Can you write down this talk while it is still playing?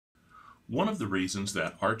One of the reasons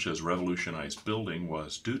that arches revolutionized building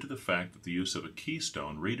was due to the fact that the use of a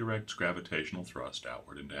keystone redirects gravitational thrust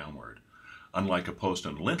outward and downward. Unlike a post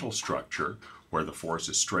and lintel structure, where the force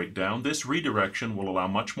is straight down, this redirection will allow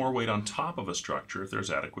much more weight on top of a structure if there's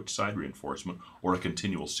adequate side reinforcement or a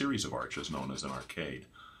continual series of arches known as an arcade.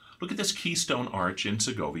 Look at this keystone arch in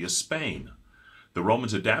Segovia, Spain. The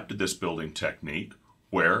Romans adapted this building technique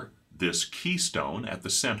where this keystone at the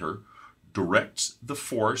center directs the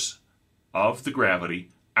force of the gravity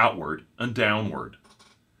outward and downward.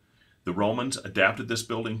 The Romans adapted this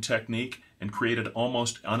building technique and created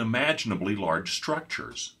almost unimaginably large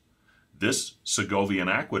structures. This Segovian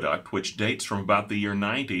aqueduct, which dates from about the year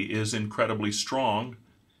 90, is incredibly strong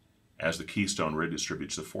as the keystone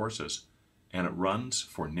redistributes the forces, and it runs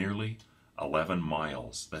for nearly 11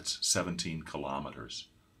 miles. That's 17 kilometers.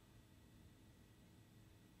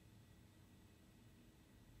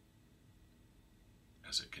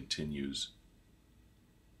 As it continues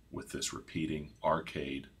with this repeating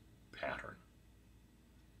arcade pattern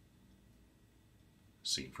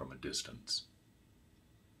seen from a distance.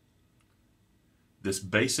 This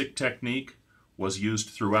basic technique was used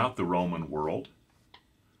throughout the Roman world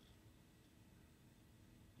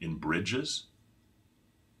in bridges,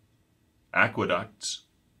 aqueducts.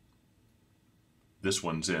 This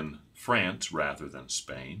one's in France rather than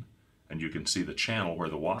Spain, and you can see the channel where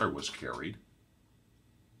the water was carried.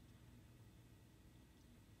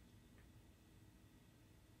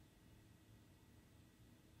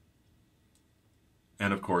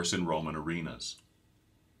 And of course in Roman arenas.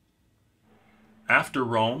 After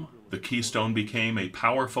Rome, the keystone became a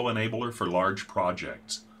powerful enabler for large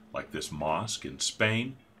projects, like this mosque in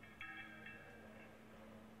Spain,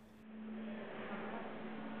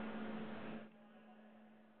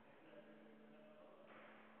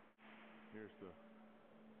 Here's the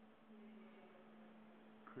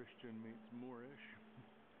Christian meets Moorish.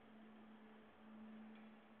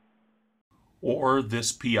 or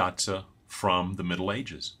this piazza from the Middle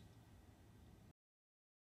Ages.